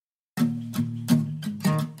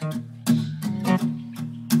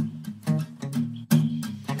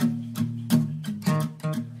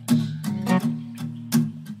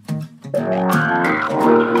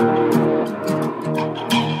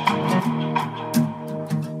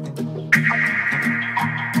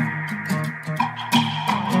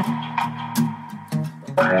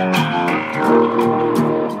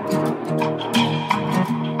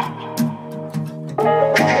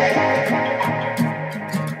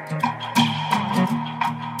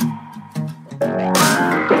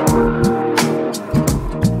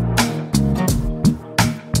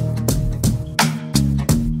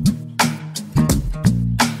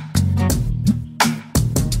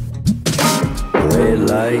Red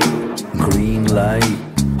light, green light,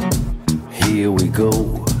 here we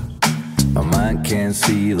go. My mind can't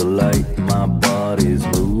see the light, my body's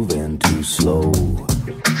moving too slow.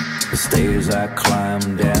 The stairs I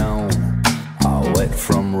climb down are wet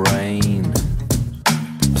from rain.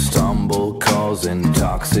 I stumble cause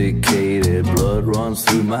intoxicated blood runs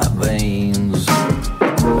through my veins.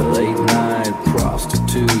 A late night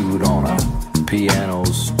prostitute on a piano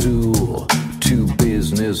stool. Two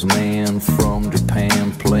businessmen from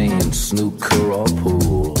Japan playing snooker or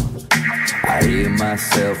pool. I hear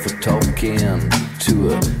myself talking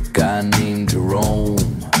to a guy named Jerome,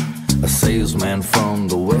 a salesman from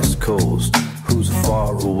the West Coast who's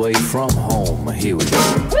far away from home. Here we go.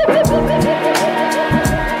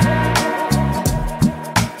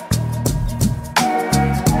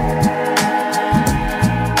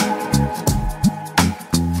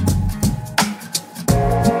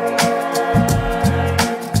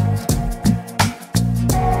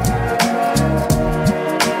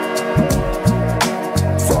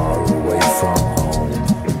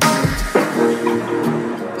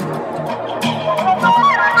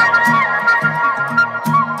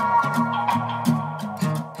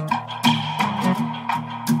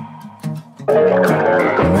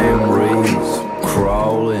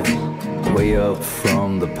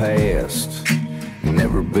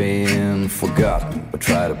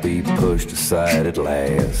 At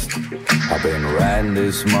last, I've been riding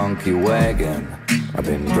this monkey wagon, I've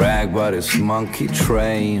been dragged by this monkey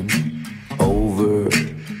train, over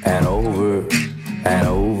and over and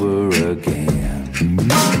over again.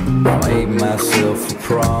 I made myself a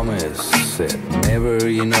promise, said never,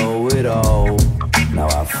 you know it all. Now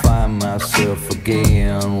I find myself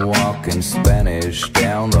again walking Spanish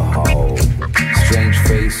down the hall. Strange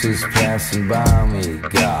faces passing by me,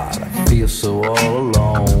 God, I feel so all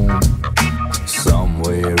alone.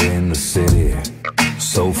 Somewhere in the city,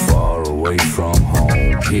 so far away from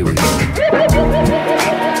home. Here we go.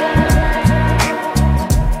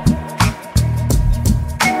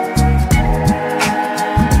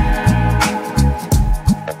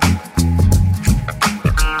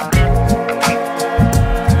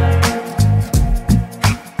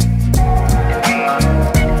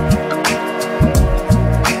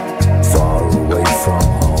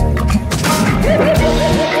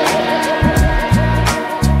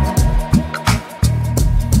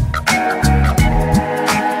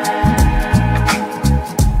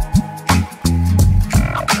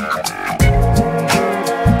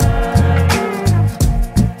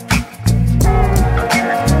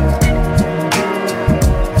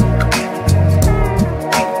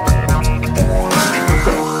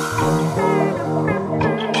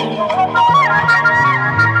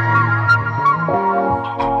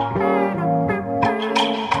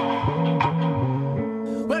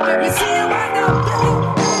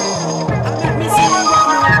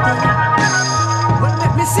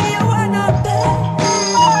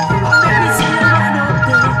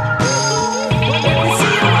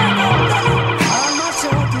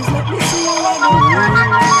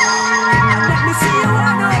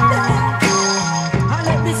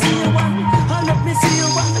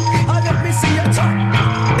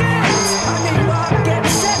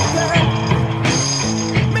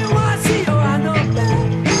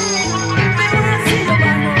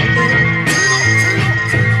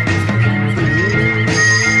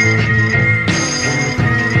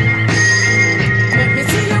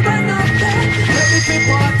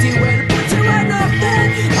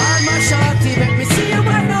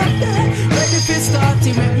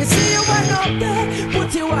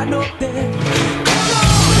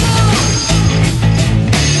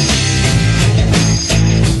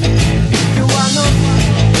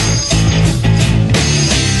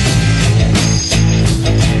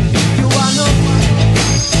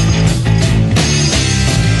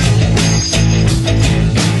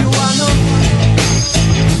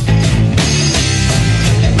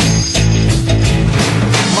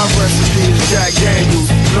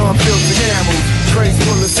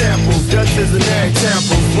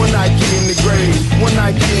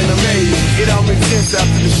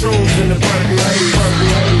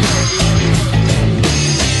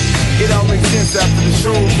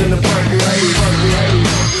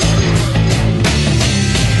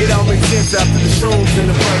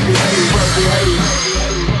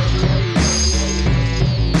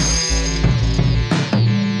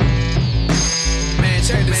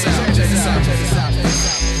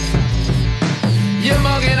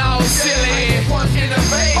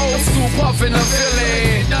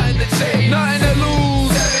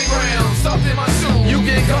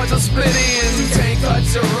 Split ends, you can't cut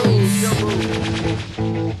your rules.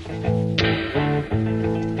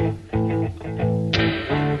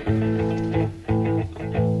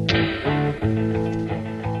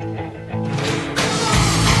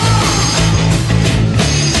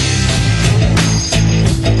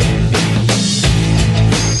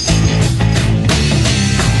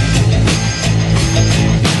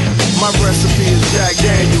 My recipe is Jack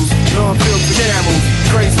Daniels, non-filtered camels,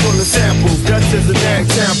 crates full of samples, Dutchess and egg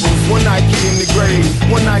samples. One Nike in the grave,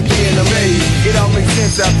 one Nike in the maze. It all makes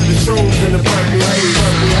sense after the shrooms and the purple haze.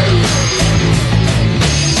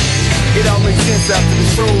 It all makes sense after the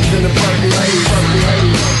shrooms and the purple haze.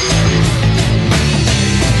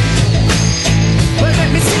 Well,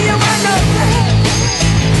 let me see you one up there.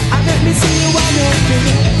 Let me see you one up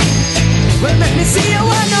there. Well, let me see you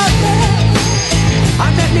one up there.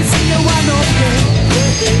 Let me see you one up there.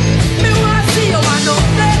 Me want to see you one up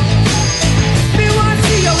there. Me want to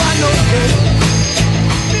see you one up there.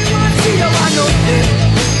 Me want to see you one up there.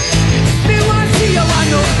 Me want to see you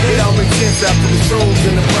one up there. It all makes sense after the shrooms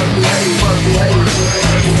and the purple haze.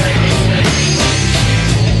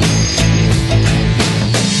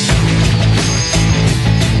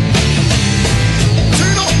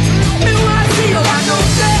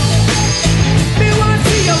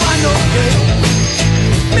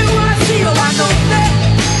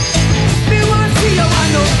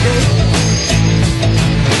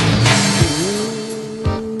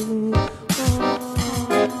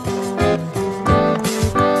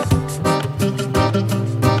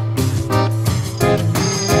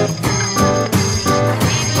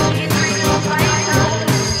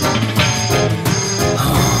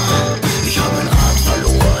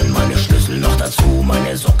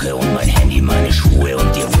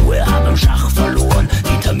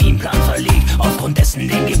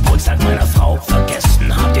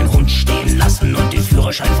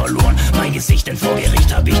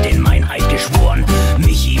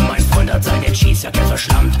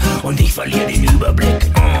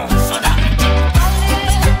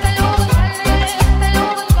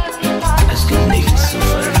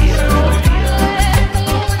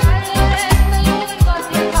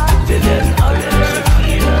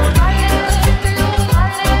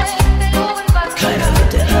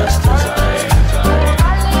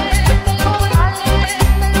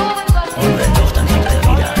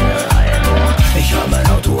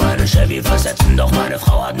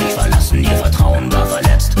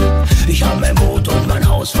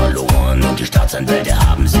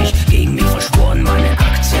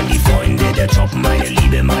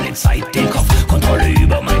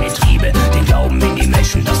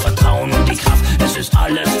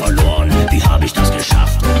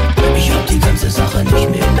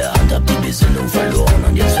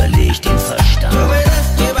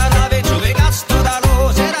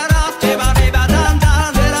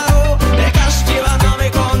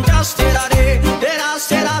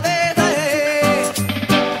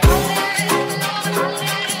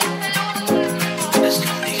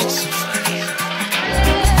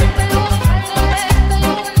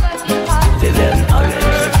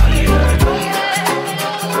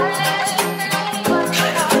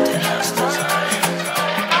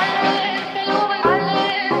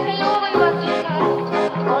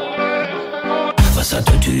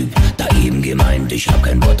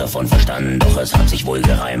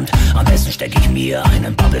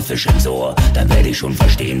 Fisch ins Ohr, dann werde ich schon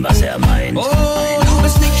verstehen, was er meint. Oh, du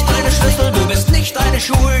bist nicht deine Schlüssel, du bist nicht deine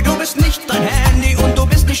Schuhe, du bist nicht dein Handy und du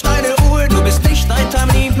bist nicht deine Uhr, du bist nicht dein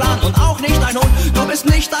Terminplan und auch nicht dein Hund, du bist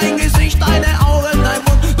nicht dein Gesicht, deine Augen, dein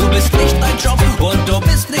Mund, du bist nicht dein Job und du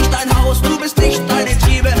bist nicht dein Haus, du bist nicht deine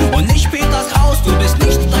Triebe und nicht Peter Kraus, du bist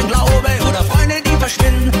nicht dein Glaube oder Freunde, die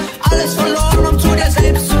verschwinden, alles verloren, um zu dir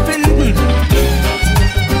selbst zu finden.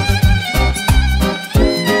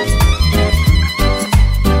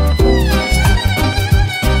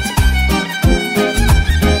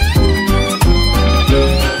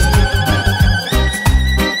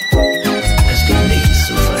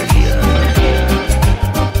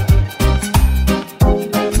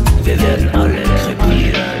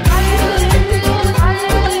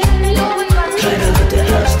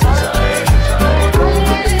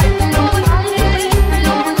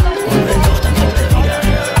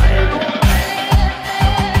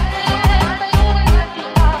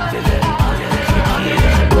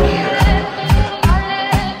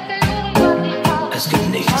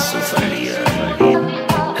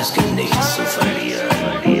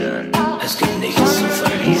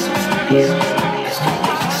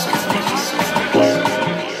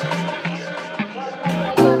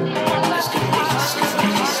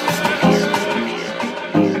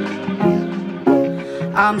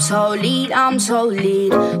 I'm so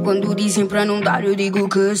lit. Quando dizem pra não dar, eu digo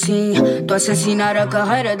que sim. Tô a assassinar a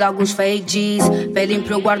carreira de alguns fake G's. Pedem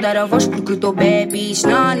pra eu guardar a voz porque tô babies.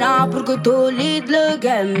 Nah, porque tô lit, look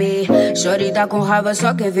at me. Shorty tá com raiva,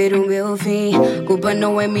 só quer ver o meu fim. Culpa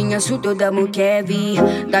não é minha, sou toda mo quer vir.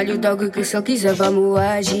 Dá-lhe o toque que se ele quiser vamos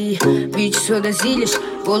agir. Bitch, sou das ilhas,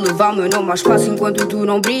 Vou levar o meu nome ao espaço enquanto tu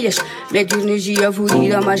não brilhas. Mete energia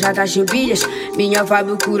fodida, mas já estás sem pilhas. Minha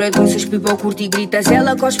vibe cura doenças, pipa, curte e gritas.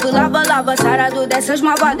 Ela cospe, lava, lava, sarado dessas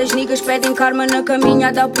malvadas. Niggas pedem karma na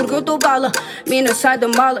caminhada porque eu tô bala. Mina sai da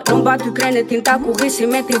mala, não bate crena, tentar correr sem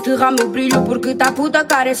meta, enterrar meu brilho porque tá puta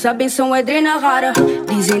cara. Essa benção é drena rara.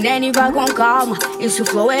 Dizem Nene vai com calma, esse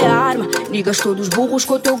flow é arma. Niggas todos burros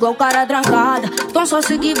com o teu gol, cara trancada. Tão só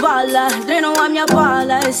seguir bala, drenam a minha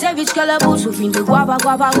bala. Esse é vídeo que ela abuso, vim de guava,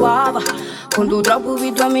 guava, guava. Quando dropo o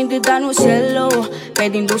beat, a mente dá no celo.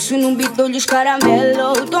 Pedem doce num beat, dou-lhes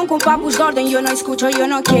caramelo. Tão com papos de ordem, eu não escuto, eu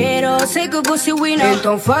não quero. Sei que vou ser winner,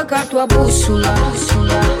 então fuck a tua bússola.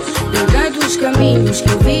 De tantos caminhos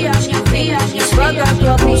que eu via, fuck a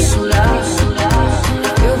tua bússola.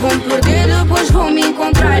 Eu vou me perder, depois vou me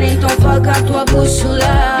encontrar, então fuck a tua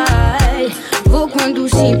bússola. Vou quando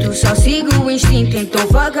sinto, só sigo o instinto, então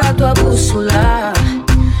fuck a tua bússola.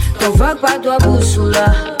 Então fuck a tua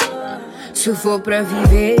bússola. Se for pra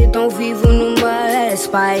viver, então vivo numa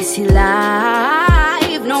spicy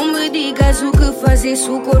life. Não me digas o que fazer se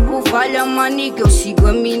o corpo falha, manica, eu sigo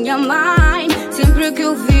a minha mind. Sempre que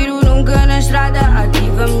eu viro, nunca na estrada,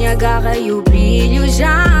 ativa a minha garra e o brilho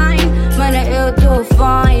shine. Mana, eu tô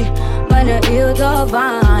fine, mana, eu tô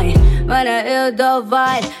fine. Mana, eu tô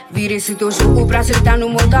vai. Vira esse teu jogo pra acertar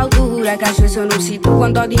numa outra altura. Que às vezes eu não sinto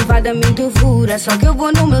quando a invada a mente fura. Só que eu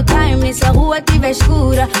vou no meu time, se a rua estiver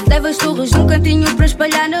escura. Levas torres num cantinho pra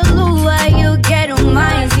espalhar na lua. E eu quero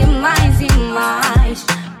mais e mais e mais.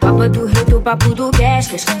 Papa do reto, papo do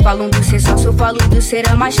Gascas. Falam de ser só, eu falo de ser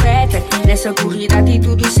a mais feta. Nessa corrida a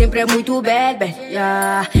atitude sempre é muito bad, bad,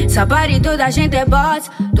 yeah. Sabari toda a gente é boss.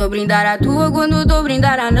 Tô a brindar a tua quando tô a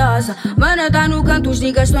brindar a nossa. Mana tá no canto, os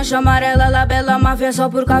niggas estão a chamar ela La Bela Máfia só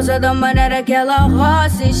por causa da maneira que ela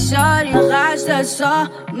roça e chora e rasta só.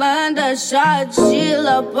 Manda shot,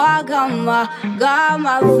 chila, paga uma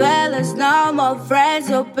gama, velas, não, my friends.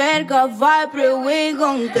 Eu perco a vibe pra eu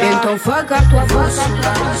encontrar. Então fuck a tua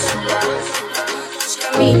bússola. Os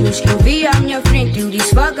caminhos que eu vi à minha frente, eu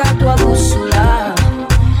disse fuck a tua bússola.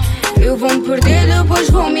 Eu vou me perder, depois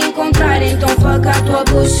vou me encontrar, então fuck a tua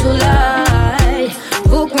bússola.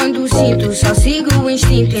 Vou quando sinto, só sigo o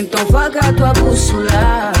instinto, então fuck a tua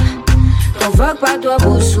bússola. Então fuck a tua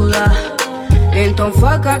bússola. Então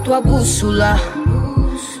fuck a tua bússola.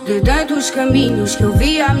 De tantos caminhos que eu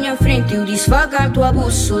vi à minha frente, eu disse fuck a tua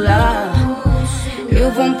bússola. Eu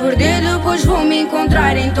vou me perder, depois vou me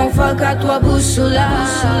encontrar, então fuck a tua bússola.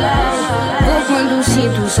 Vou quando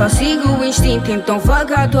sinto, só sigo o instinto, então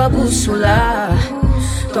fuck a tua bússola.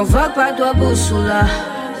 Então fuck a tua bússola.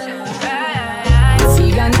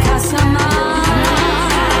 Sigan kasama.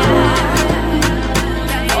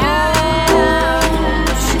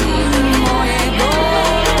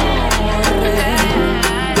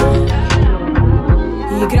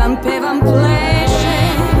 Igram, pevam,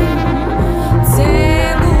 plešem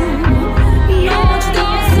celu noć do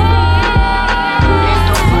zore.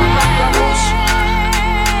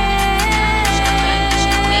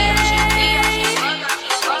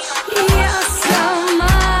 Ja sam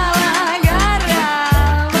mala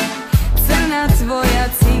garava, crna tvoja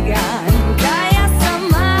ciganka. Ja sam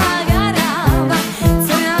mala garava,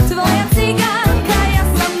 crna tvoja ciganka. Ja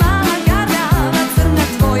sam mala garava, crna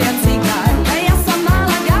tvoja ciganka. Ja sam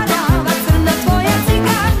mala garava, crna tvoja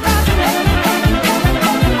ciganka.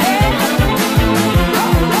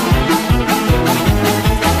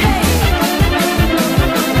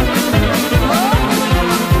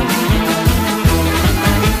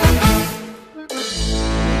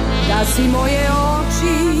 Gasi moje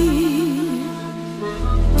oči,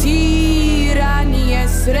 ti ranije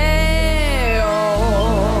sreo.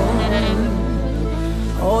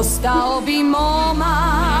 Ostao bi momak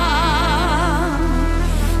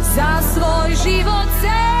za svoj život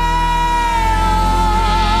ceo.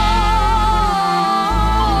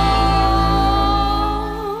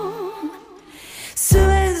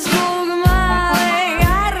 Sve zbog male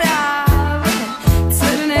garave,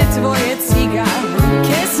 crne tvoje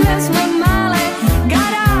ciganke. Sve zbog male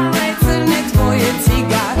garave, crne tvoje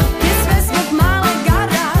ciganke. Sve zbog male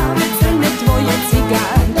garave, crne tvoje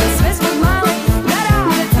ciganke. Sve zbog male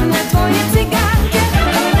garave, crne tvoje ciganke.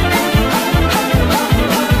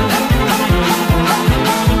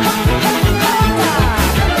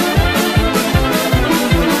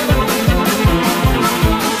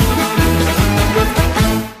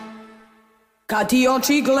 Kad ti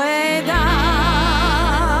oči gledam,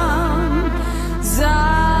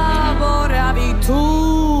 zaboravi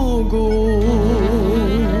tugu.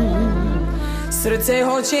 Srce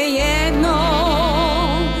hoće jedno,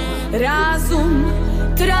 razum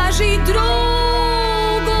traži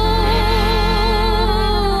drugu.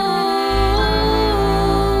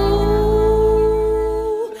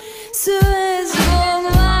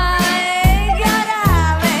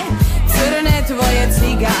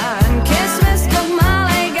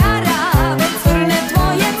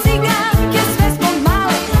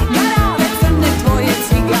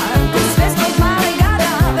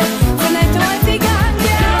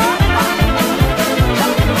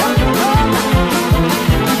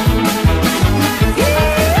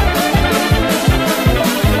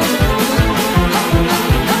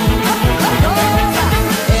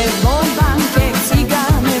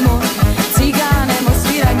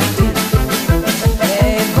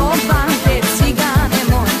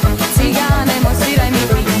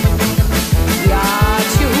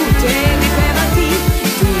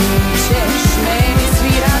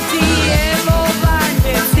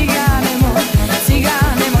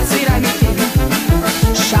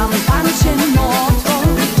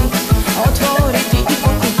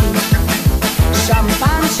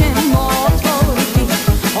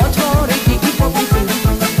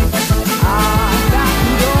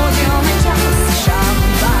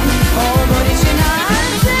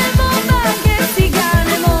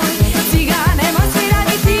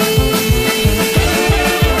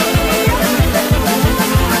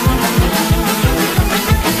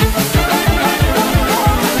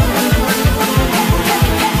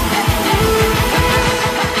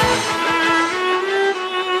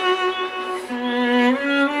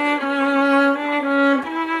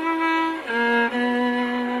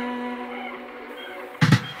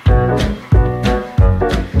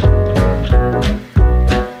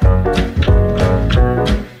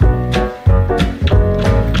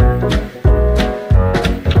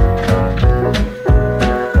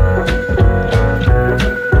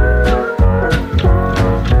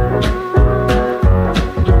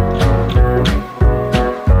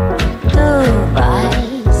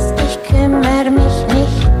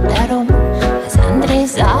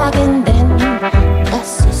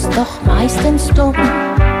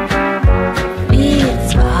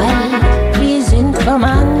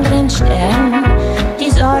 den Sternen.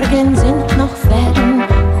 Die Sorgen sind noch fern,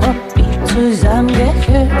 ob wir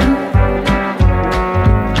zusammengehören.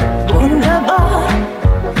 Wunderbar,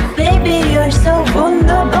 baby, you're so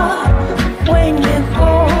wunderbar. When you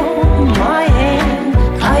hold my hand,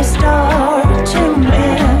 I start to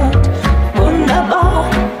melt. Wunderbar,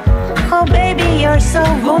 oh baby, you're so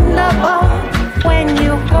wunderbar. When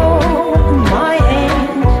you hold my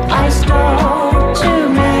hand, I start to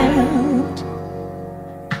melt.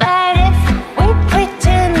 But if we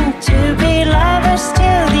pretend to be lovers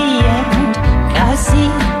till the end, 'cause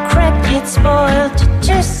secret gets spoiled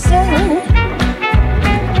too soon.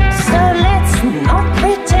 So let's not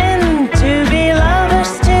pretend to be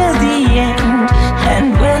lovers till the end, and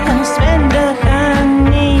we'll spend the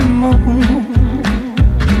honeymoon.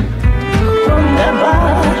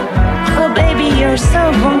 Wunderbar, oh baby, you're so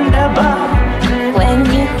wunderbar. When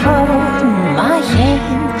you hold my hand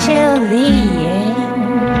till the end.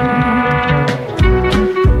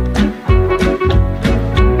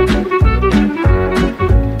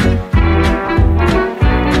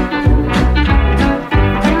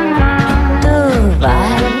 Du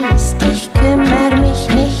weißt, ich kümmere mich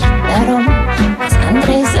nicht darum, was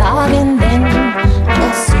andere sagen, denn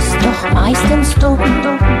das ist doch meistens dumm.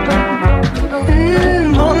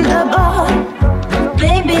 Wunderbar,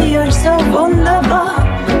 baby, you're so wunderbar.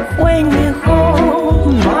 When you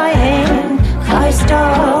hold my hand, I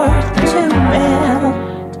start to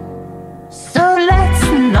melt. So let's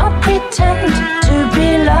not pretend to be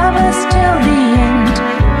lovers till the end,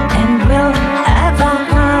 and we'll have a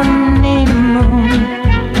honeymoon.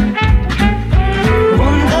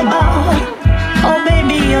 Wunderbar, oh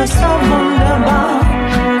baby, you're so wunderbar.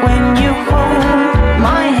 When you hold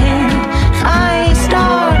my hand, I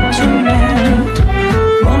start to melt.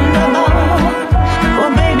 Wunderbar, oh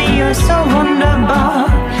baby, you're so wunderbar.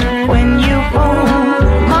 When you hold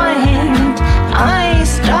my hand, I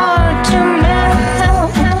start to melt.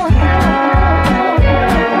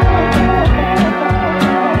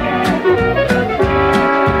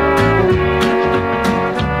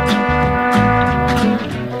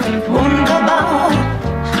 Wunderbar,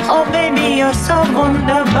 oh baby, you're so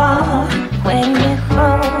wunderbar. When you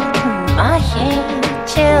hold my hand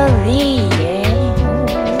till the end.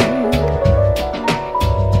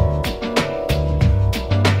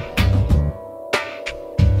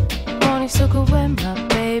 Morning took away my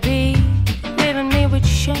baby, leaving me with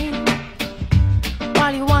shame.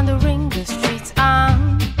 While you're wandering the streets,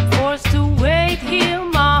 I'm forced to wait here.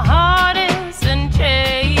 My heart is in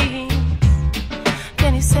chains.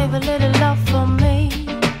 Can you save a little love for me?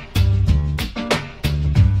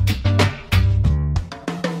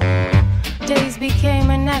 Days became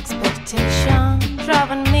an expectation,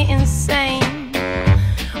 driving me insane.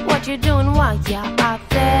 What you doing while you're out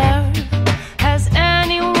there? Has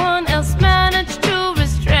anyone else managed to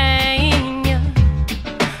restrain you?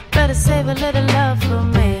 Better save a little love for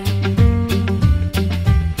me.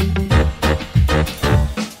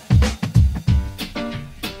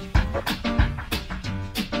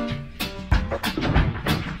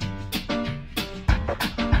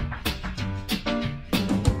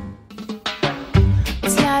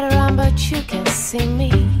 It's light around, but you can see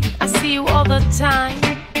me. I see you all the time.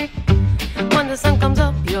 When the sun comes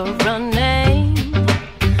up, you're running,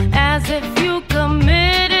 as if you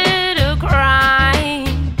committed a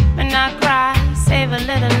crime. And I cry, save a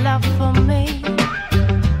little love for me.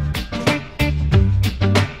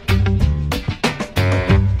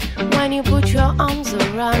 When you put your arms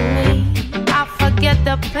around me, I forget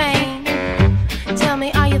the pain. Tell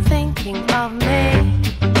me, are you thinking of me?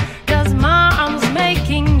 Does my arms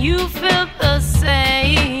making you feel the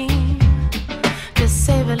same? Just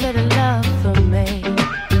save a little love for me.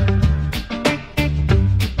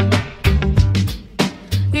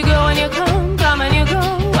 You go and you come and you go.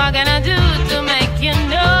 What can I do to make you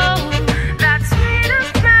know that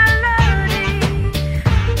sweetest melody?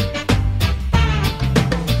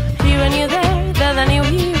 Here and you there than you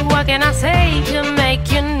here. What can I say to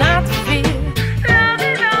make you not feel? Love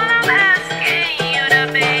is all I'm asking you to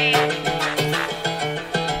be.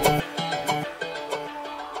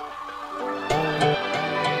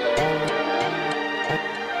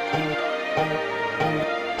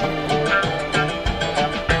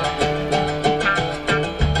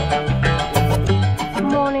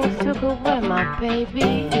 Mornings took away my baby,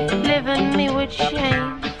 leaving me with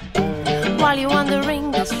shame. While you're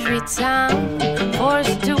wandering the streets, I'm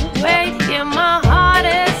forced to wait here. My heart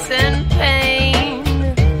is in pain.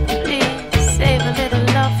 Please save a little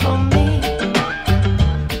love for me.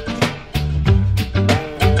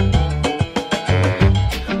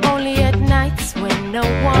 Only at nights when no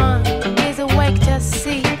one is awake to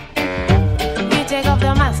see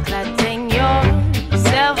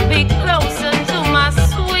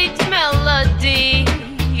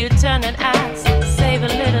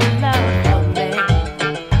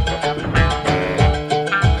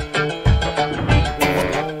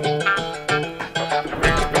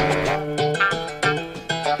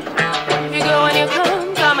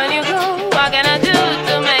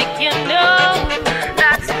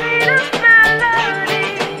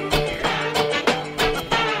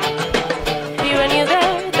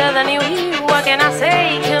me weak. What can I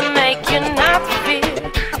say to make you not feel?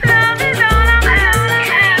 Love is all I'm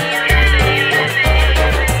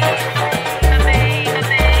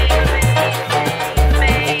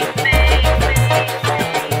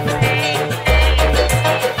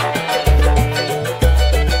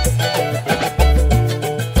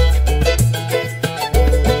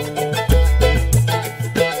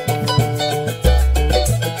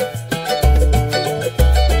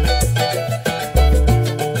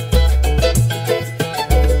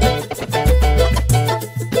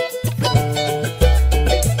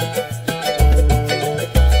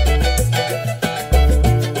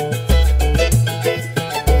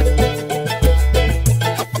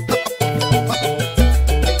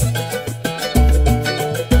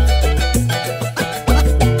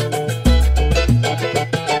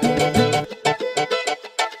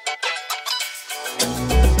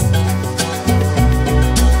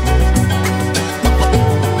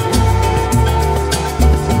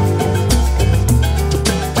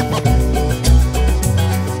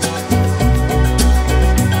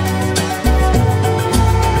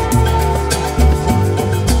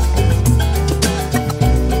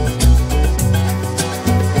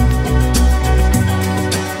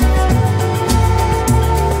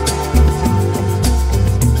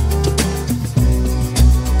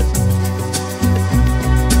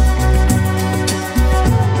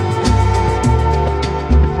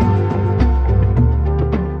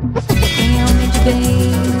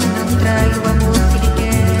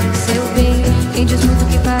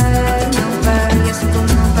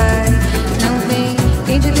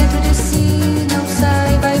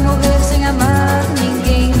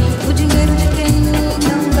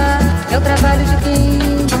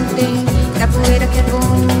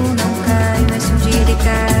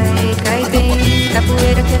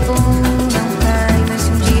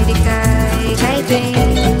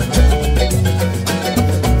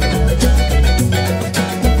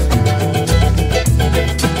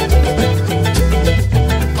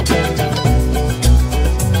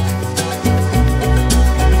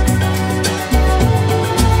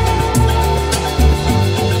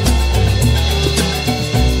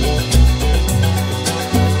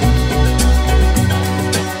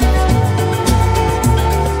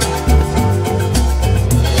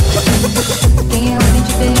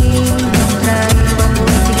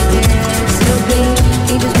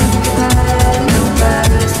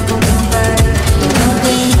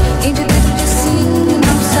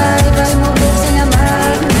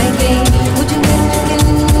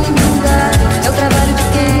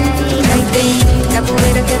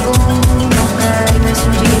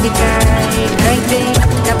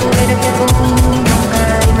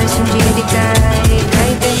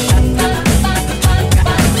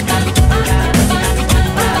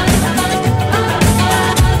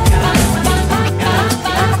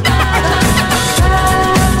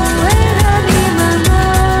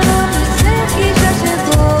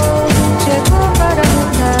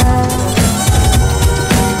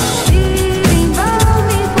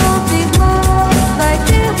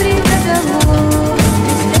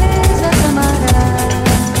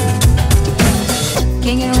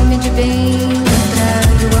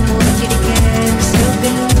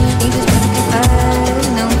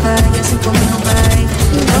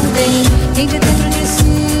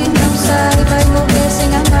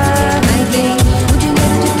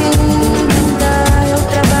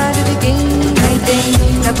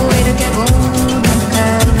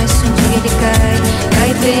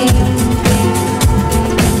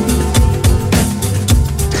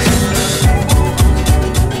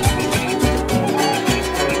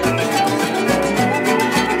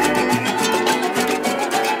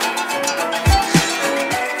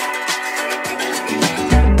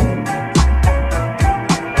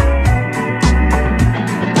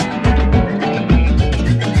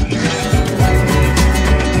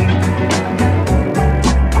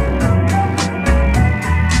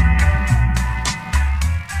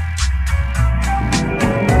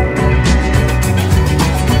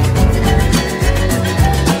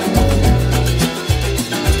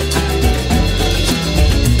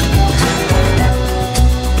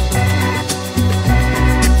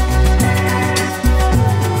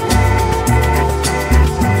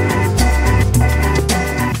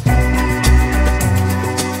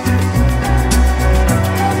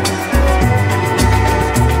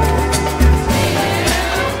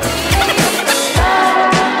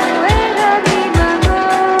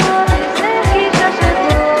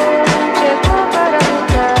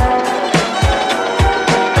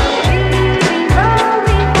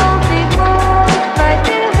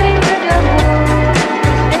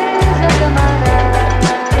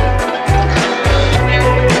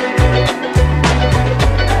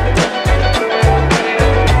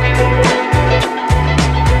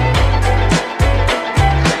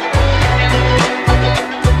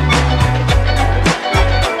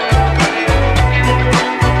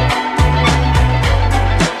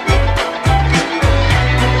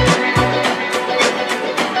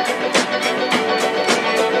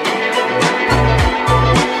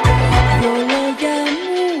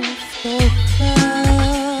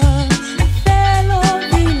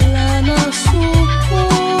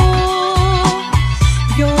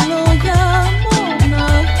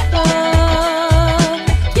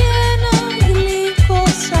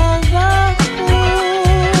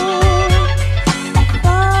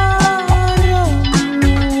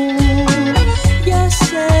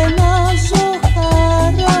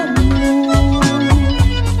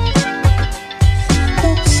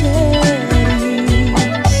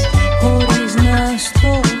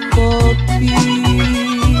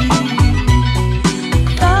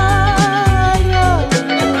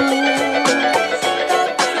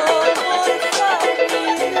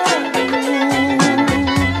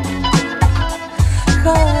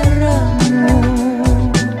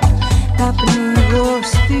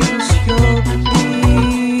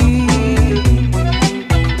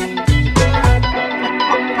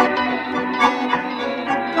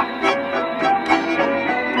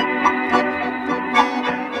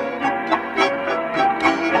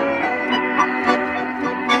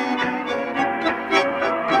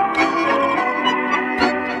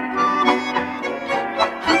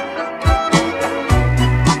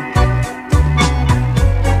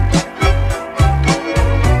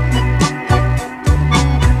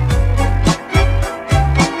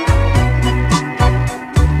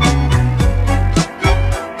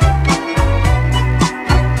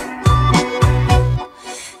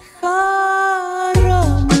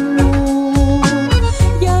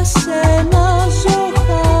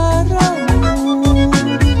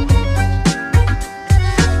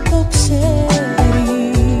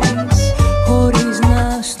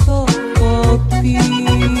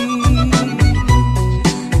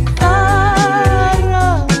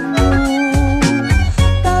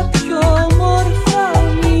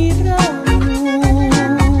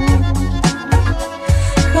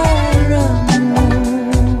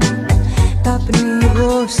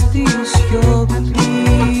ζω στη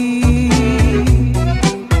σιωπή.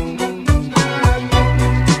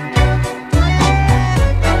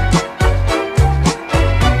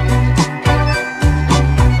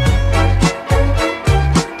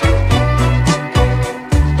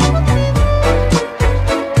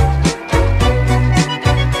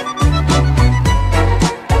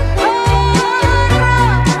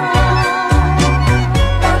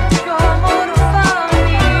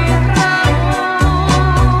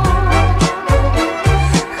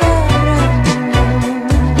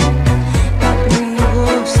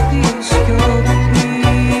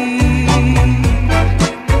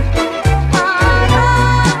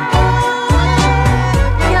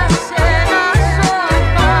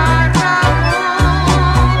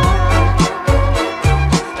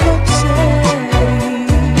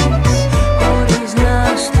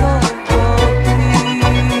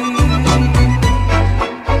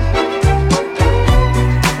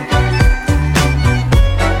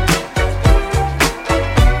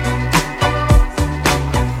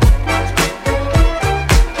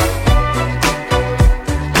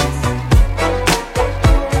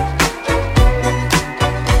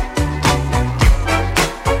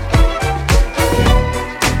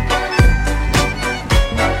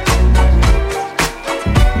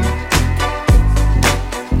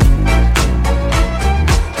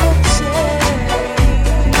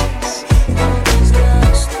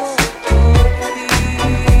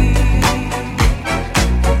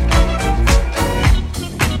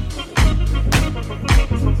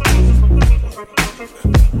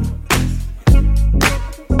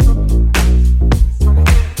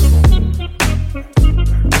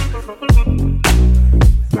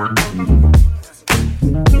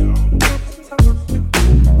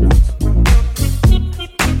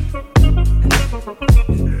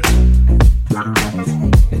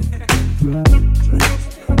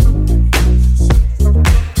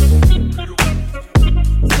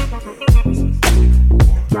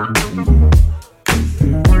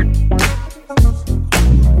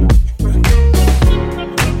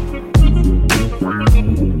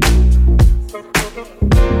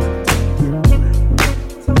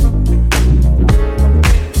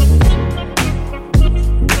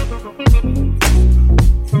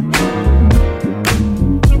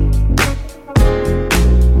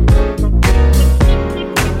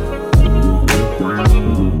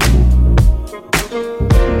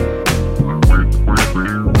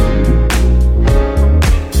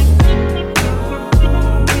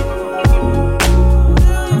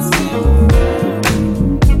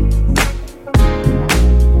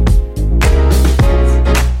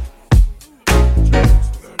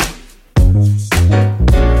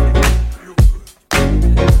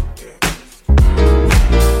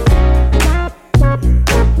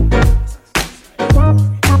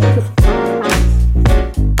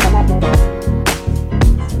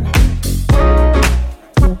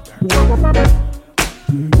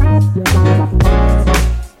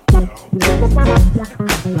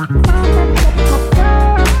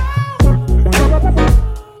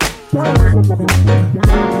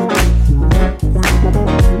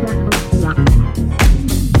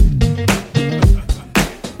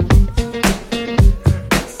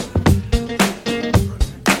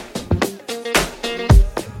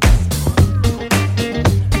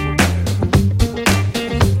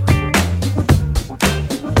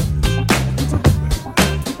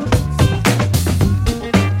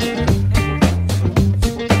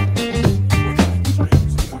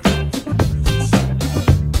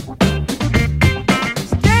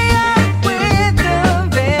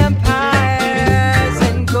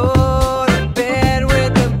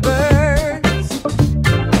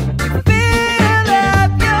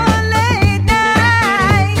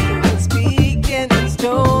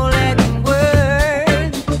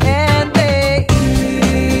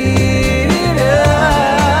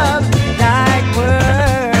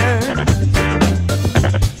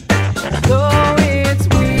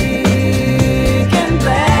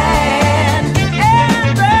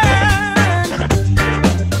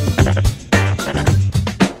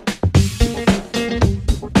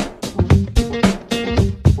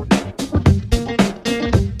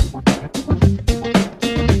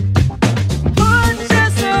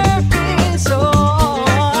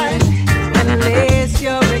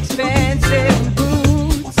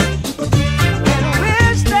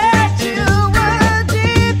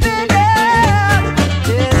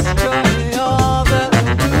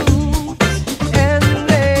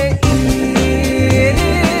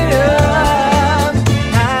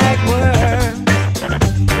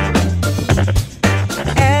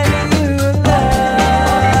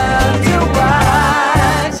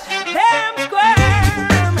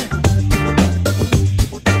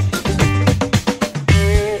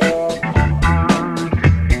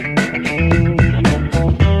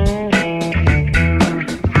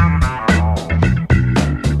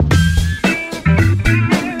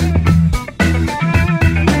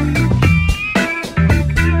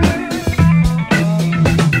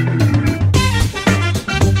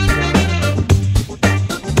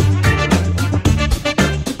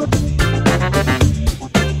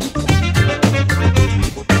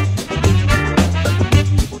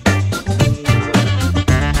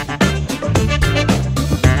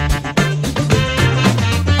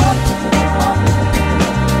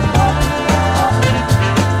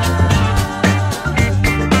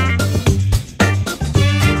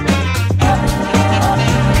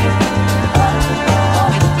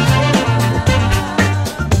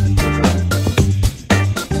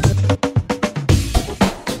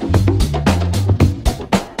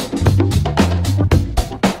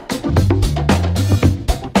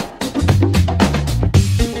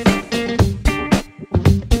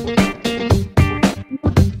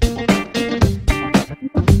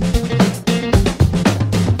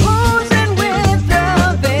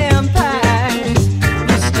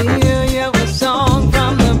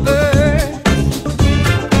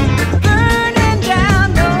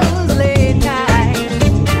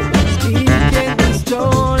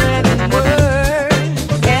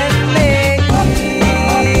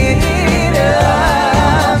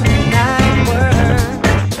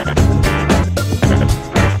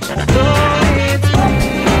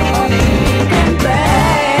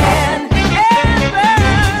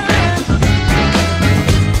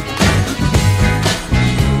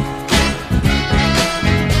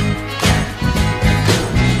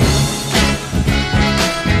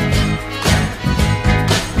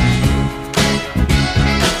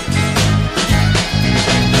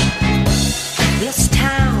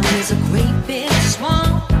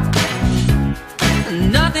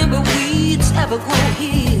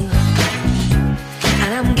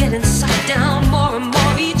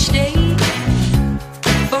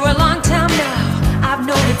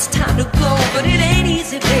 to go, but it ain't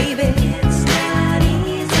easy, baby. It's not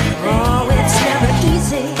easy, baby. Oh, it's never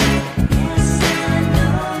easy. Yes, I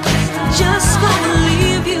know. Just gonna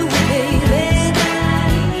leave you, baby.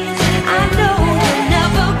 I know you'll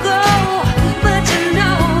never go, but you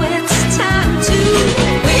know it's time to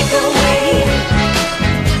wake away.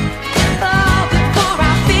 Oh, before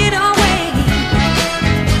I fade away.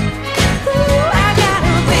 Ooh, I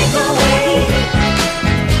gotta wake away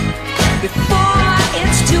before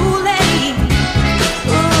it's too late.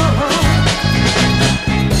 Oh,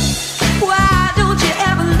 why don't you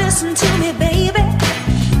ever listen to me, baby?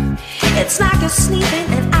 It's like you're sleeping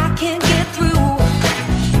and I can't get through.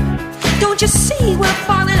 Don't you see we're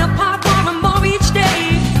falling apart more and more each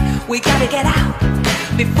day? We gotta get out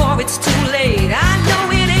before it's too late. I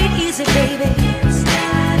know it ain't easy, baby.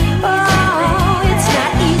 Oh, it's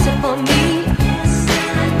not easy for me.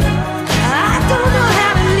 I don't know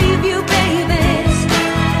how to leave you, baby.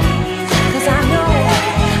 'Cause I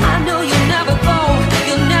know you'll never go.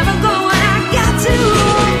 You'll never go, and I got to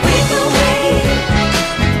wake away.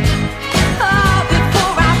 Oh,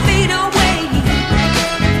 before I fade away.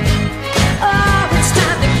 Oh, it's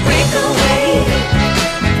time to break away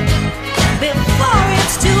before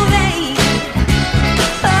it's too late.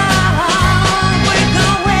 Oh, break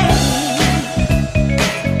away.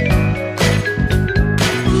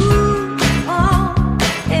 Ooh, oh,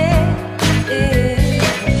 yeah, yeah.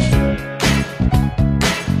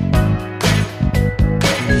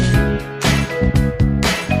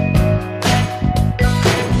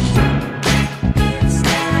 It's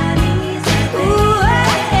not easy, ooh,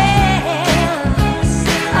 yeah.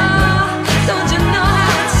 Oh, don't you know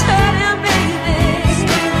how it's hurting, baby? It's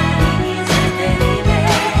not easy, baby.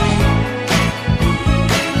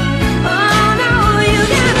 Oh no, you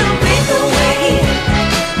gotta break away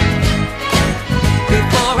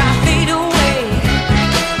before I fade away.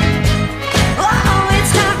 Oh,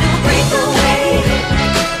 it's time to break away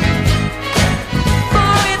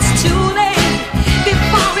before it's too late.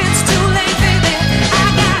 Before it's too late, baby, I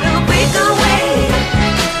gotta break away.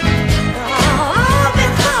 Oh,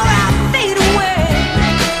 before I fade away.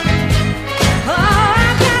 Oh, I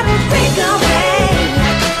gotta break away.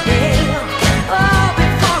 Yeah. Oh,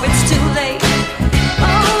 before it's too late.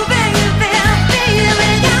 Oh, baby,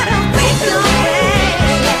 gotta break away.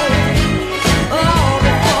 Oh,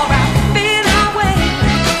 before I fade away.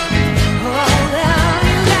 Oh, now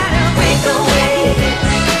you gotta break away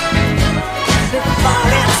before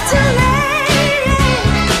it's too late.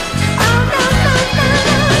 Oh, no,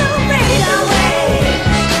 break away.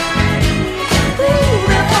 Ooh,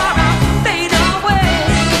 before I fade away.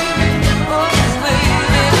 Oh,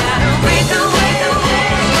 baby, gotta break away.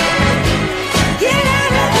 Get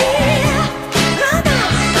out of here.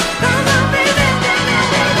 Come on, baby.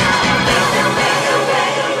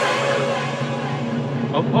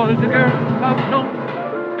 Of all the girls I've known,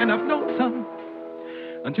 and I've known some,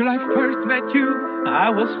 until I first met you, I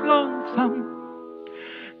was lonesome.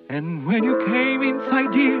 And when you came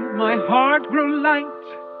inside, dear, my heart grew light,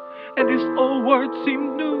 and this old world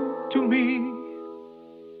seemed new to me.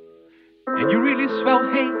 And you really swell,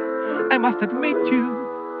 hey, I must admit you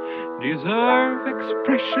deserve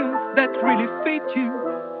expressions that really fit you.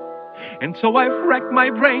 And so I've racked my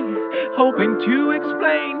brain, hoping to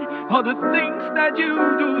explain all the things that you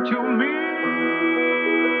do to me.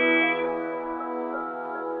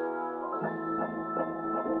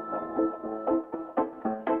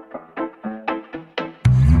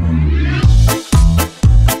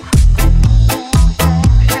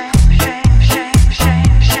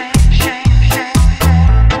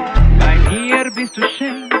 Bei mir bist du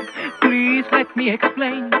schön, please let me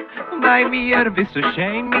explain. Bei mir bist du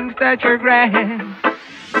schön means that you're grand.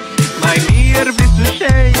 Bei mir bist du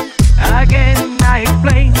schön, again I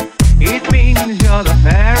explain. It means you're the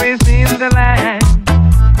fairest in the land.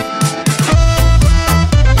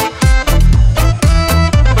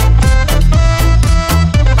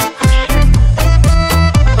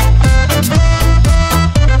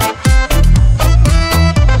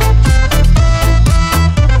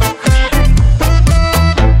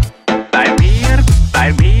 Bei mir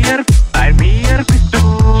bist du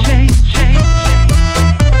schön, schön.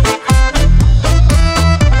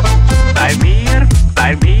 Bei mir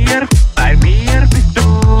bist du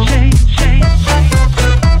schön, schön.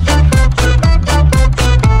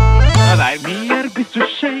 Bei mir bist du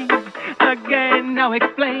schön, again now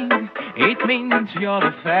explain. It means you're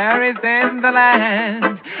the fairest in the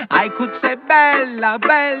land. I could say bella,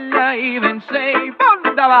 bella, even say bon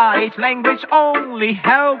wunderbar. Each language only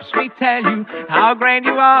helps me tell you how grand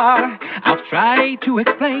you are. I'll try to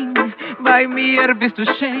explain. Bei mir bist du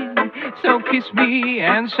schön. So kiss me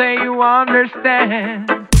and say you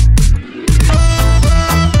understand.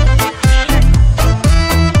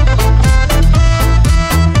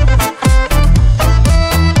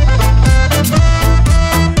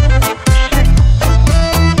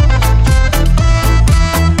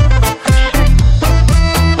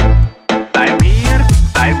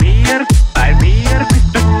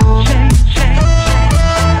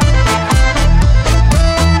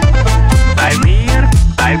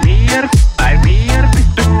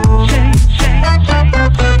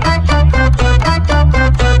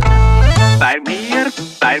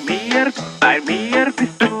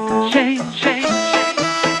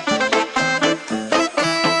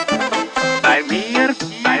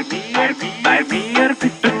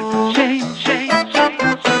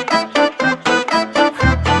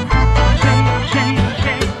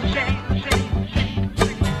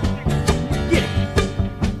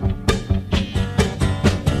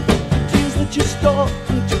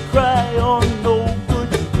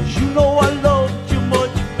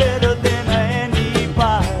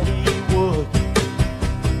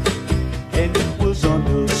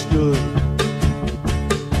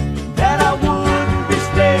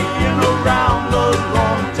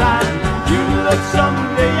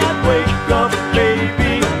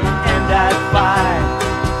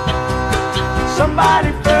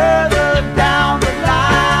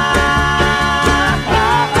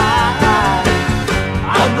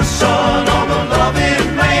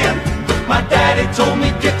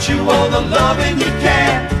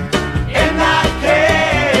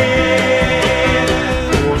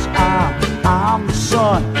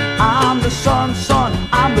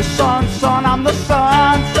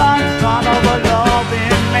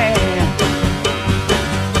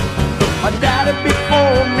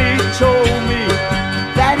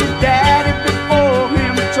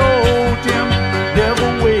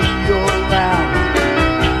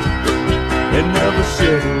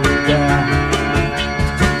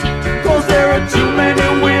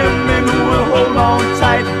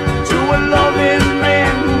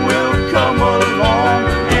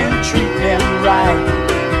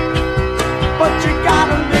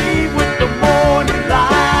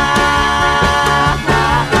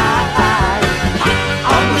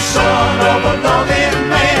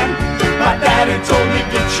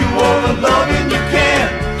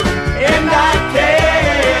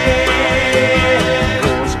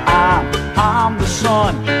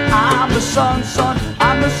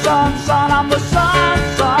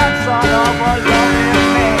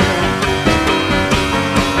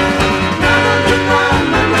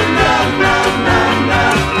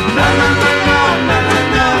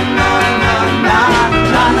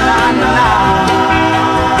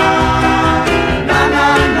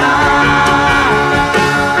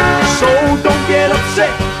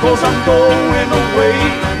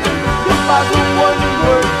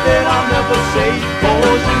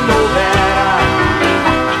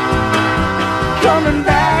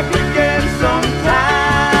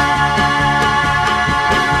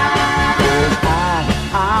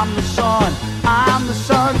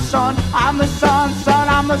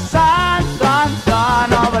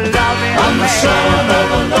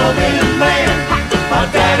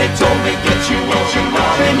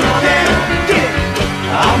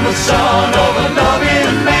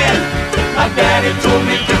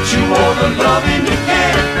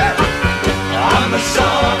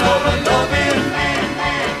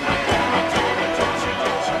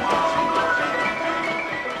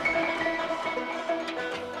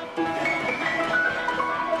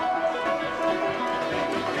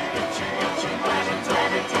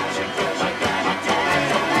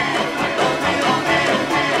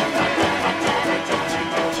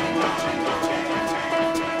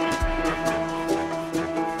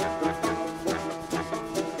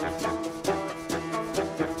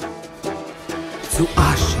 Zu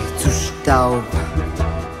Asche, zu Staub,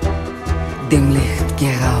 dem Licht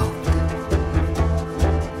geraubt,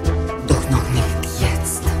 doch noch nicht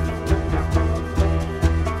jetzt.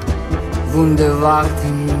 Wunde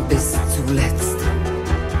warten bis zuletzt.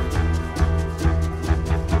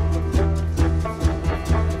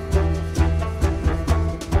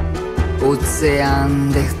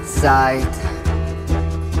 Ozean der Zeit,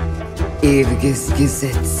 ewiges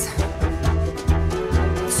Gesetz.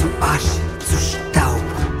 Zu Asche, zu Staub,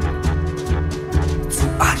 zu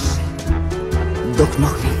Asche, doch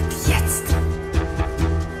noch nicht jetzt.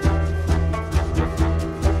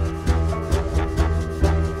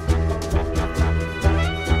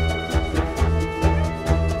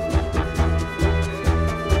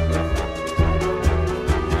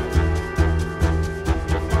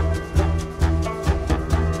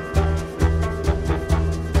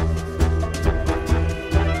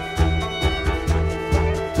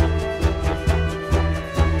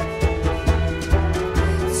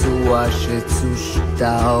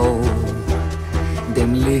 Staub,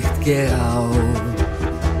 dem Licht geraubt,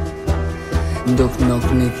 doch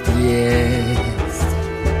noch nicht jetzt.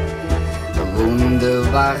 Wunder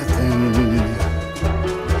warten,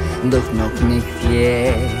 doch noch nicht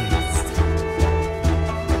jetzt.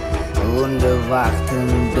 Wunder warten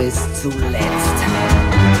bis zuletzt.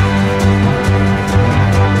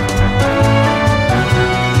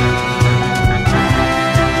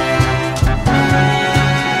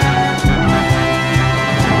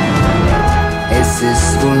 Es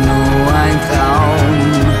ist wohl nur ein Traum,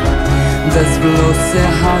 das bloße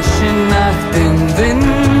Haschen nach dem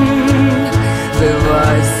Wind, wer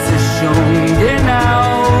weiß es schon genau.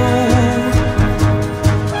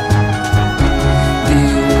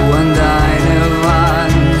 Die Uhr an deiner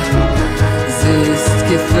Wand, sie ist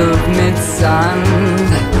gefüllt mit Sand,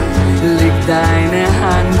 leg deine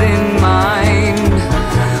Hand in mein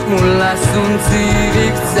und lass uns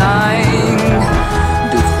ewig sein.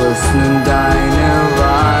 Öffnen deine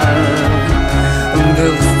Wahl und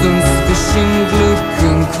wirfst uns zwischen Glück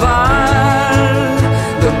und Qual,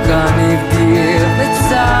 doch kann ich dir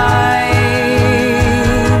verzeihen.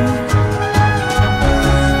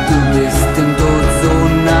 Du bist dem Tod so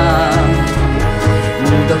nah,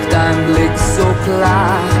 doch dein Blick so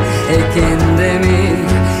klar, erkenne mich,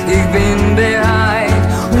 ich bin bereit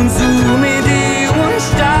und suche mit dir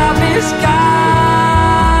Unsterblichkeit.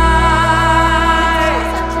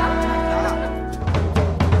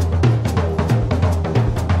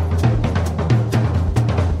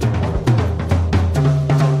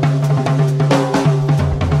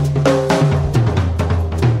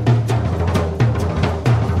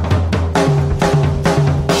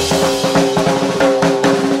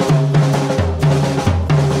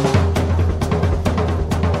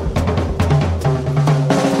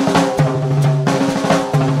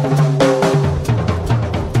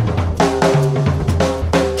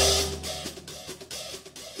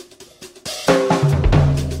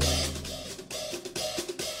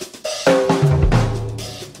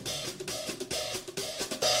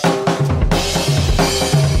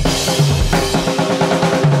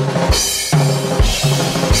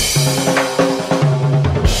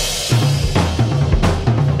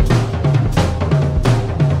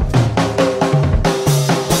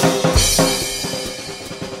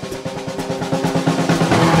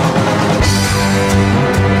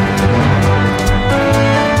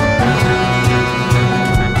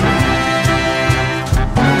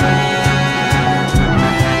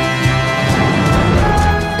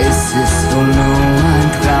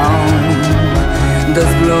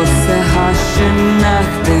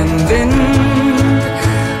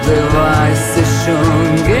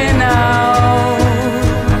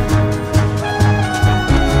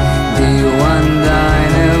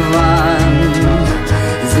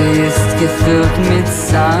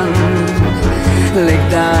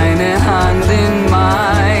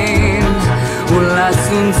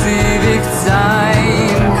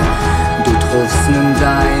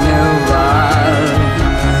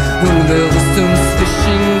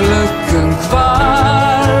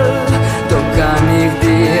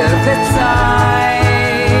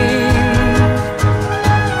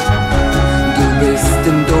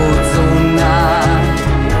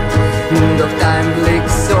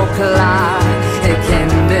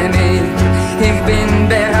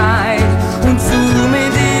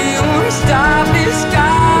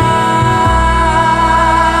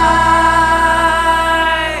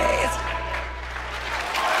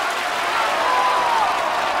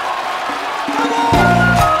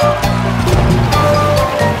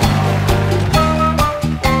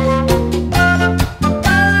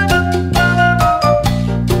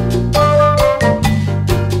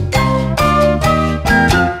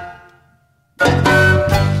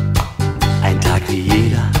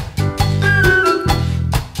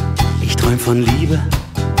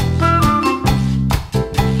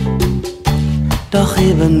 Doch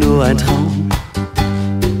eben nur ein Traum.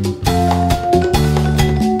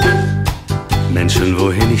 Menschen,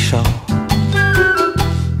 wohin ich schau,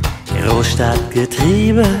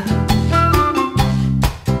 Großstadtgetriebe.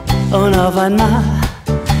 Und auf einmal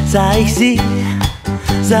sah ich sie.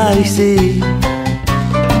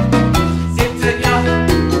 17 Jahre,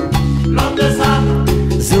 blondes Haar.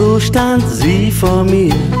 So stand sie vor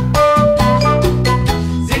mir.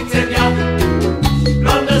 17 Jahre,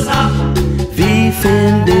 blondes Haar. Wie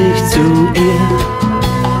find ich zu ihr?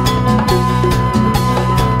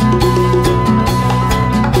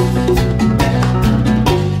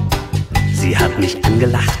 Sie hat mich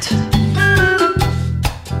angelacht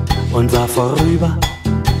und war vorüber.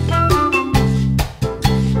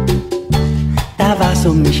 Da war's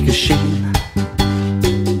um mich geschehen.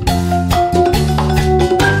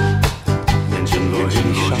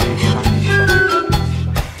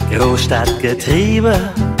 Großstadtgetriebe.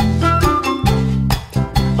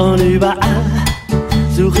 Und überall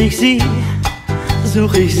such ich sie,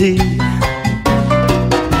 such ich sie.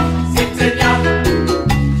 17 Jahre,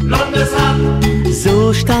 blondes Haar.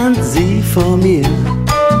 So stand sie vor mir.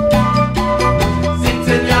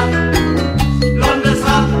 17 Jahre, blondes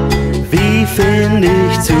Haar. Wie find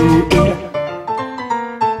ich zu ihr?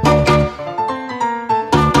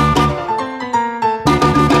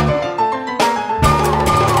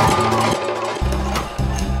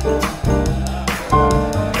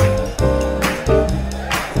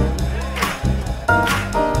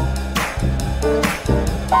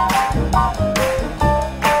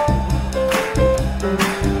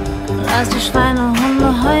 Lass die Schweine,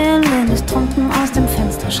 Hunde heulen, lehn dich trunken aus dem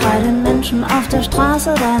Fenster. Schrei den Menschen auf der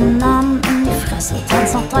Straße deinen Namen in die Fresse.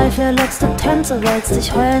 Tanz noch 3, 4 letzte Tänze, wälz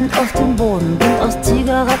dich heulend auf den Boden. Blut aus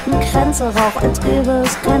Zigarettenkränze, Rauch, als gäbe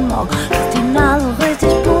es kein Morgen. Lass die Nase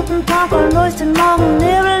richtig bluten, torkeln durch den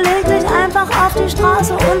Morgennebel. Leg dich einfach auf die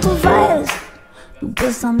Straße und du weißt, du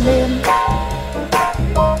bist am Leben.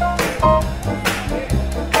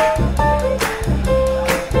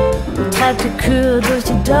 Treib die Kühe durch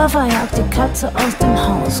die Dörfer, jagt die Katze aus dem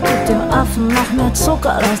Haus. Gib dem Affen noch mehr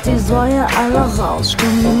Zucker, lass die Säue alle raus.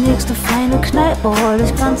 Stimm die nächste feine Kneipe, roll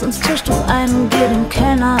dich ganz ins Tischtuch ein und geh dem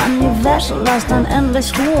Kellner an die Wäsche. Lass dann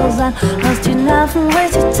endlich Ruhe sein, lass die Nerven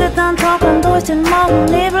richtig zittern, torkeln durch den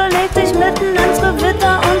Morgennebel. Leg dich mitten ins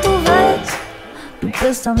Gewitter und du weißt, du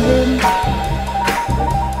bist am Leben.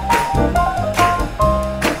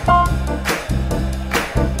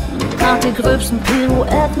 Mach die gröbsten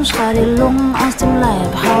Pirouetten, schrei die Lungen aus dem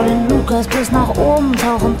Leib. Hau den Lukas bis nach oben,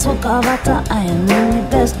 tauch in Zuckerwatte ein. Nimm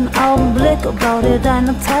die besten Augenblicke, bau dir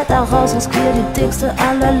deine Zeit daraus. Riskier die dickste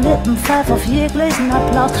aller Lippen, pfeif auf jeglichen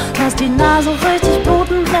Applaus. Lass die Nase richtig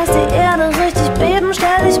bluten, lass die Erde richtig beben.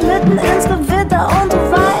 Stell dich mitten ins Gewitter und du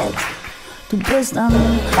weißt, du bist am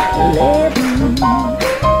Leben.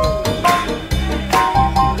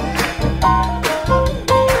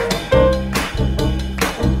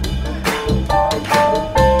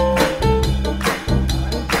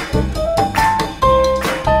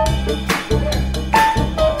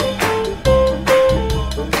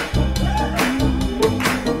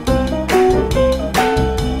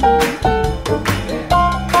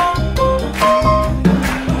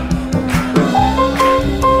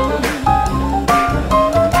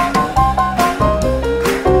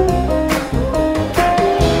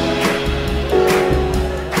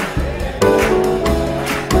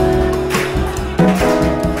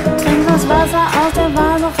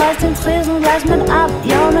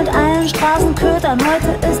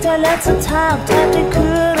 Heute ist der letzte Tag, treib die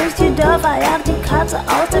Kühe durch die Dörfer, jagt die Katze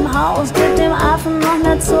aus dem Haus, gib dem Affen noch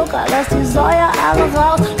mehr Zucker, lass die Säue alle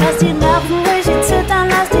raus, lass die Nerven richtig zittern,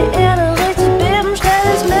 lass die Erde richtig beben, stell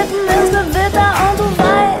dich mitten ins Gewitter und du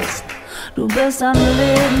weißt, du bist am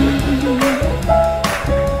Leben.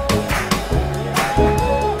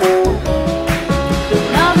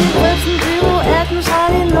 Lauf die größten Pirouetten, schrei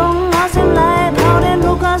die Lungen aus dem Leib, hau den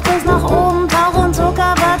Lukas bis nach oben, tauch in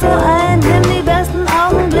Zuckerwatte ein, nimm die besten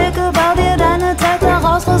Augenblicke, bau dir deine Zeit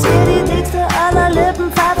daraus, riskier die dickste aller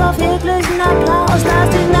Lippen, pfeif auf jeglichen Applaus, lass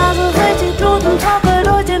die Nase richtig bluten, trockel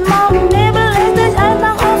durch den Morgennebel, leg dich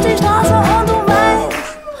einfach auf die Straße und du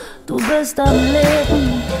weißt, du bist am Leben.